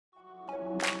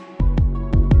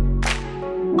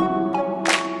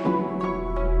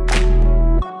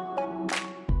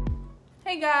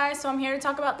so I'm here to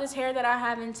talk about this hair that I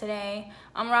have in today.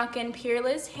 I'm rocking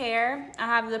Peerless Hair. I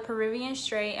have the Peruvian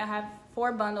straight. I have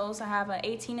 4 bundles. I have an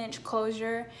 18-inch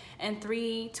closure and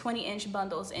 3 20-inch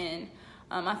bundles in.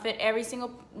 I fit every single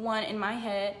one in my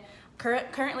head.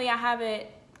 Currently, I have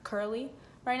it curly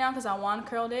right now because I wand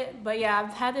curled it. But yeah,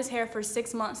 I've had this hair for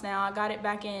 6 months now. I got it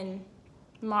back in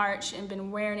March and been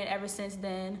wearing it ever since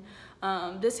then.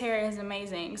 This hair is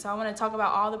amazing. So I want to talk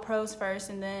about all the pros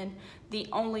first and then the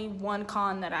only one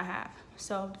con that I have.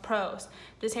 So the pros.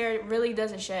 This hair really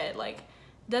doesn't shed. Like,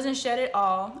 doesn't shed at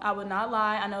all. I would not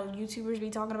lie. I know YouTubers be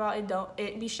talking about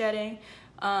it be shedding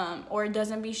or it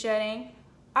doesn't be shedding.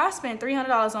 I spent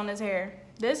 $300 on this hair.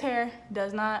 This hair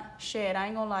does not shed. I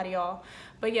ain't gonna lie to y'all.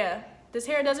 But yeah, this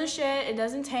hair doesn't shed. It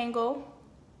doesn't tangle.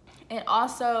 It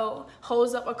also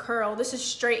holds up a curl. This is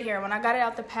straight hair. When I got it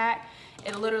out the pack,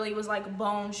 it literally was like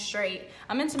bone straight.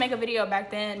 I meant to make a video back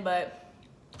then, but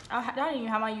I didn't even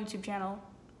have my YouTube channel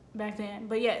back then.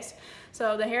 But yes,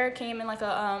 so the hair came in like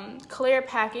a clear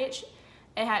package.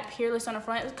 It had Peerless on the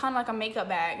front. It was kind of like a makeup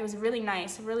bag. It was really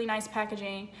nice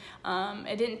packaging.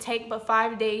 It didn't take but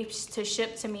 5 days to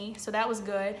ship to me, so that was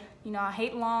good. You know, I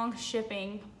hate long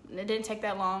shipping. It didn't take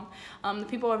that long. The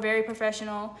people are very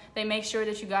professional. They make sure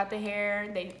that you got the hair.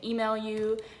 They email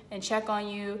you and check on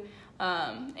you.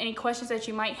 Any questions that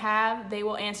you might have, they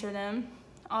will answer them.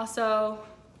 Also,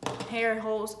 hair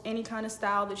holds any kind of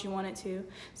style that you want it to.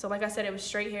 So like I said, it was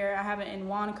straight hair. I have it in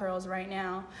wand curls right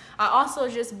now. I also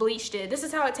just bleached it. This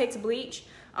is how it takes bleach.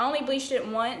 I only bleached it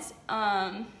once.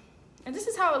 And this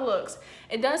is how it looks.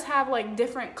 It does have like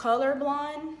different color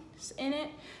blondes in it.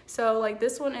 So like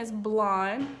this one is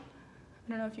blonde. I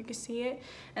don't know if you can see it.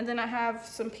 And then I have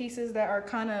some pieces that are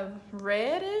kind of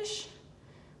reddish,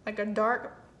 like a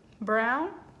dark brown.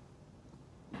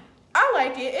 I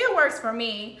like it. It works for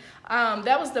me.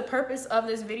 That was the purpose of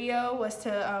this video, was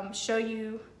to show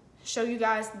you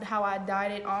guys how I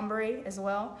dyed it ombre as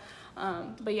well.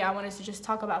 But yeah, I wanted to just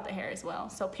talk about the hair as well.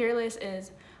 So Peerless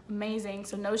is amazing.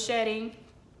 So no shedding,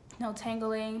 no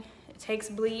tangling. It takes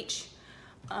bleach.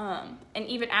 And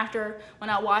even after, when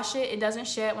I wash it, it doesn't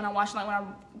shed. When I wash it, like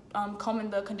when I'm combing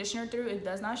the conditioner through, it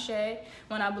does not shed.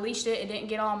 When I bleached it, it didn't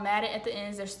get all matted at the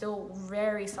ends. They're still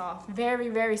very soft, very,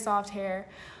 very soft hair.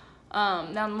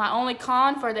 Now my only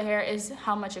con for the hair is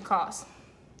how much it costs.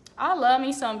 I love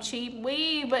me some cheap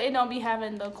weave, but it don't be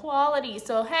having the quality.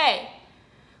 So hey,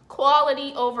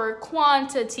 quality over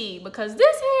quantity, because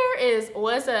this hair is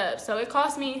what's up. So it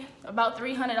cost me about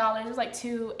 $300. It was like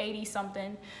 $280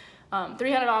 something.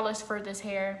 $300 for this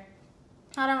hair.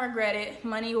 I don't regret it.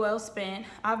 Money well spent.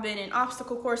 I've been in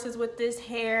obstacle courses with this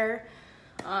hair,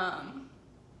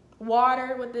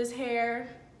 water with this hair,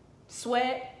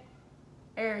 sweat,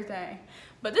 everything.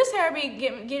 But this hair be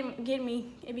getting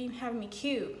me, it be having me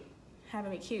cute.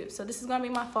 So this is gonna be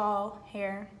my fall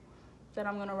hair that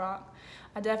I'm gonna rock.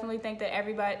 I definitely think that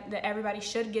everybody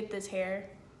should get this hair.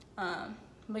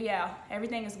 But yeah,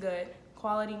 everything is good.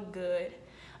 Quality good.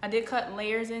 I did cut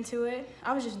layers into it.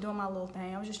 I was just doing my little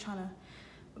thing. I was just trying to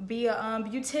be a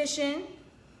beautician.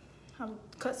 I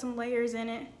cut some layers in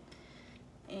it,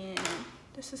 and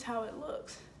this is how it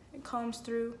looks. It combs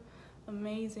through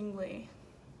amazingly.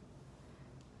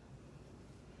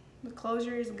 The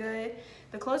closure is good.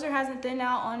 The closure hasn't thinned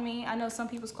out on me. I know some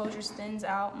people's closure thins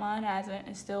out. Mine hasn't.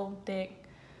 It's still thick.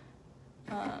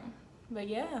 But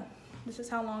yeah, this is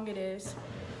how long it is.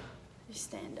 Just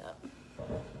stand up.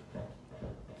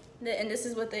 And this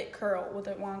is with it curled, with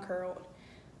it wand curled.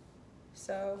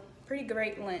 So pretty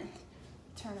great length.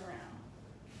 Turn around.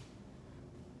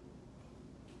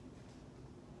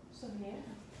 So yeah,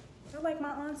 I like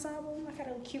my ensemble. I got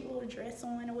a cute little dress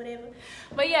on or whatever.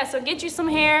 But yeah, so get you some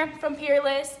hair from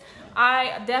Peerless.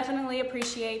 I definitely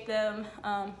appreciate them.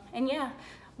 And yeah,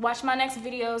 watch my next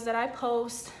videos that I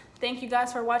post. Thank you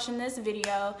guys for watching this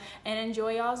video, and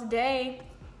enjoy y'all's day.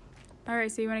 All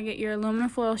right, so you want to get your aluminum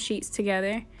foil sheets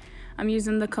together. I'm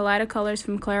using the Kaleidocolors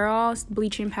from Clairol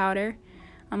bleaching powder.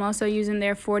 I'm also using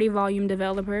their 40 volume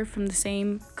developer from the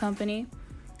same company.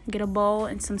 Get a bowl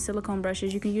and some silicone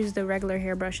brushes. You can use the regular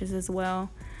hair brushes as well.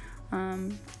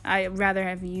 I'd rather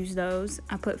have used those.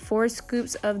 I put 4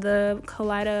 scoops of the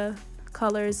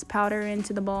Kaleidocolors powder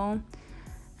into the bowl.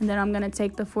 And then I'm going to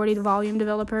take the 40 volume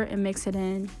developer and mix it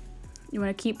in. You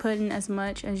want to keep putting as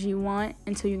much as you want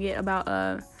until you get about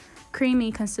a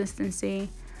creamy consistency.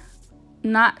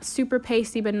 Not super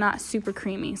pasty, but not super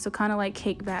creamy. So kind of like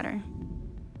cake batter.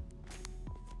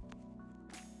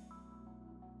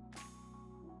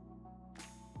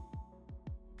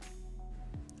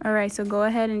 All right, so go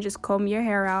ahead and just comb your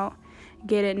hair out.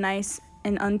 Get it nice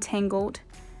and untangled.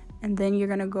 And then you're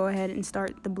gonna go ahead and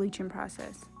start the bleaching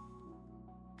process.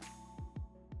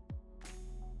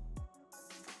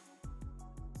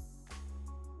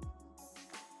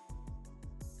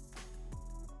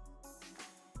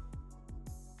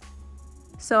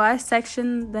 So I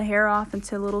section the hair off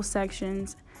into little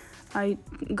sections. I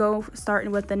go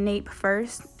starting with the nape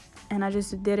first, and I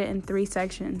just did it in 3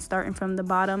 sections, starting from the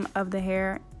bottom of the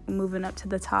hair, moving up to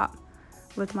the top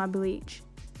with my bleach.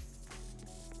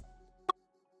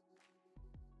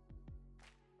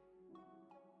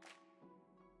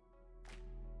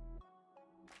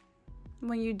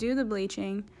 When you do the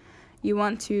bleaching, you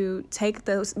want to take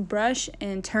the brush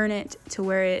and turn it to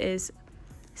where it is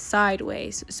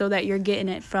sideways so that you're getting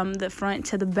it from the front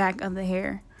to the back of the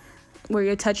hair where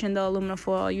you're touching the aluminum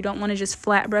foil. You don't want to just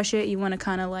flat brush it. You want to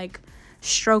kind of like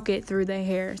stroke it through the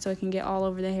hair so it can get all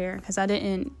over the hair, because I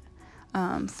didn't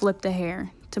flip the hair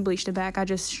to bleach the back. I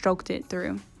just stroked it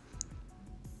through.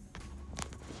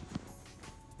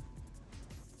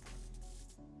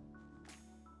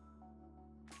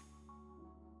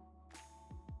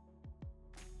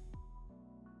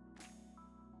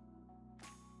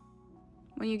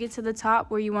 When you get to the top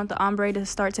where you want the ombre to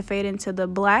start to fade into the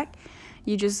black,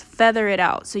 you just feather it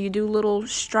out. So you do little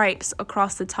stripes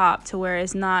across the top to where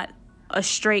it's not a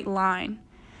straight line.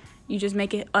 You just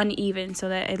make it uneven so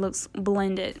that it looks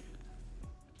blended.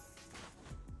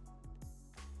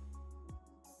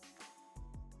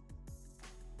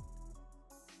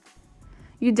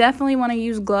 You definitely want to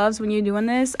use gloves when you're doing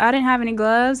this. I didn't have any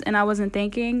gloves and I wasn't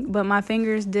thinking, but my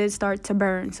fingers did start to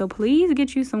burn. So please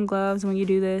get you some gloves when you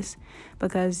do this,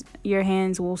 because your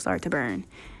hands will start to burn.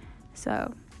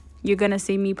 So you're going to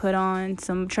see me put on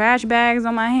some trash bags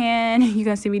on my hand. You're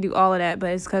going to see me do all of that, but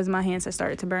it's because my hands have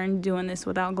started to burn doing this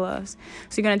without gloves.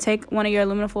 So you're going to take one of your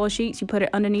aluminum foil sheets, you put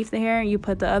it underneath the hair, and you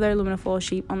put the other aluminum foil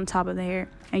sheet on the top of the hair.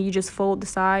 And you just fold the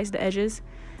sides, the edges,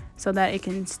 so that it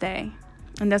can stay.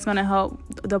 And that's going to help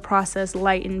the process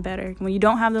lighten better. When you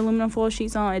don't have the aluminum foil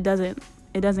sheets on, it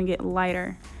doesn't get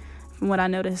lighter, from what I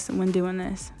noticed when doing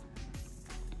this.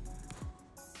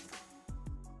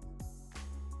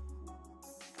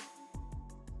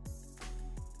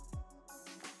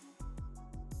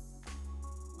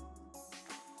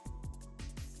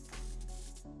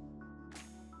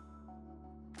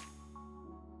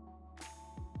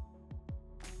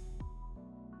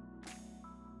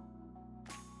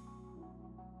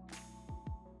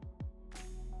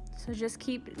 So just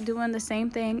keep doing the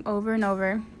same thing over and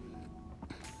over,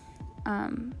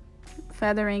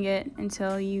 feathering it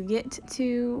until you get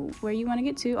to where you want to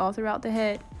get to all throughout the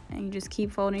head. And you just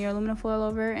keep folding your aluminum foil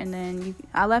over, and then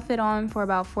I left it on for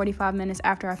about 45 minutes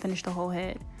after I finished the whole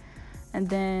head. And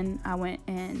then I went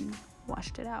and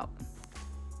washed it out.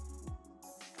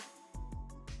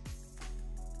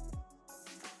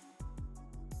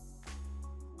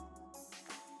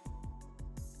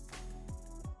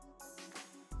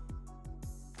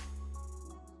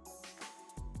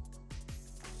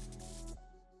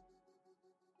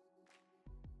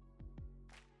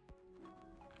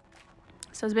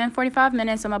 So it's been 45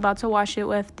 minutes. I'm about to wash it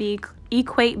with the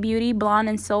Equate Beauty Blonde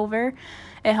and Silver.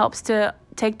 It helps to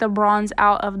take the bronze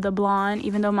out of the blonde,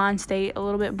 even though mine stayed a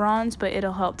little bit bronze, but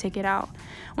it'll help take it out.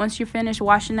 Once you finish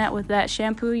washing that with that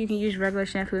shampoo, you can use regular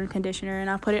shampoo and conditioner. And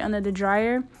I put it under the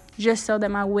dryer just so that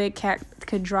my wig cap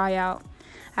could dry out.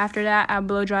 After that, I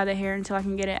blow dry the hair until I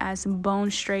can get it as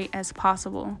bone straight as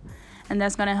possible. And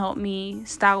that's going to help me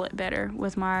style it better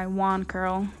with my wand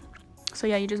curl. So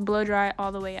yeah, you just blow dry it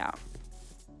all the way out.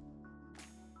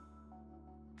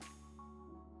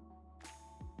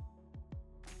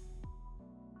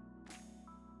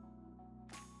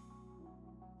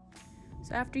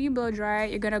 So after you blow dry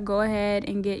it, you're going to go ahead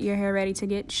and get your hair ready to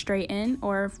get straightened,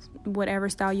 or whatever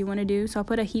style you want to do. So I'll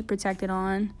put a heat protectant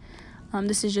on.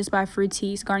 This is just by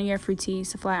Fructis, Garnier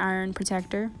Fructis, a flat iron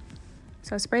protector.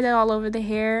 So I spray that all over the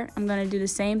hair. I'm going to do the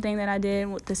same thing that I did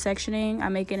with the sectioning. I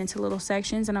make it into little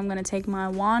sections, and I'm going to take my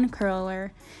wand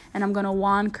curler and I'm going to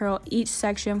wand curl each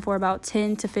section for about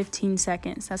 10 to 15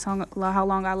 seconds. That's how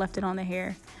long I left it on the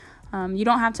hair. You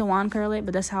don't have to wand curl it,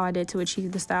 but that's how I did to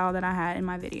achieve the style that I had in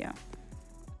my video.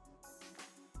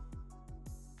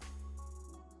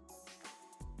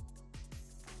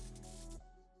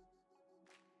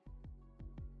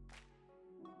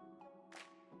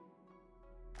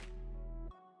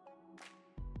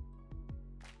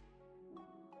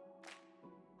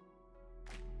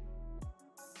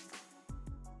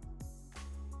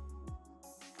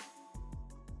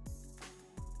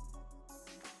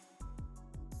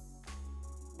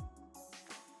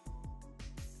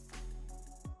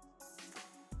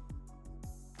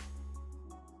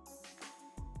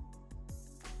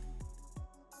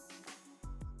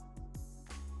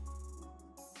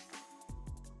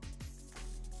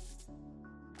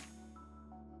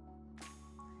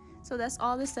 So that's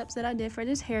all the steps that I did for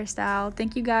this hairstyle.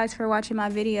 Thank you guys for watching my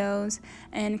videos,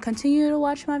 and continue to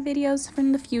watch my videos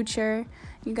from the future.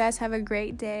 You guys have a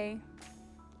great day.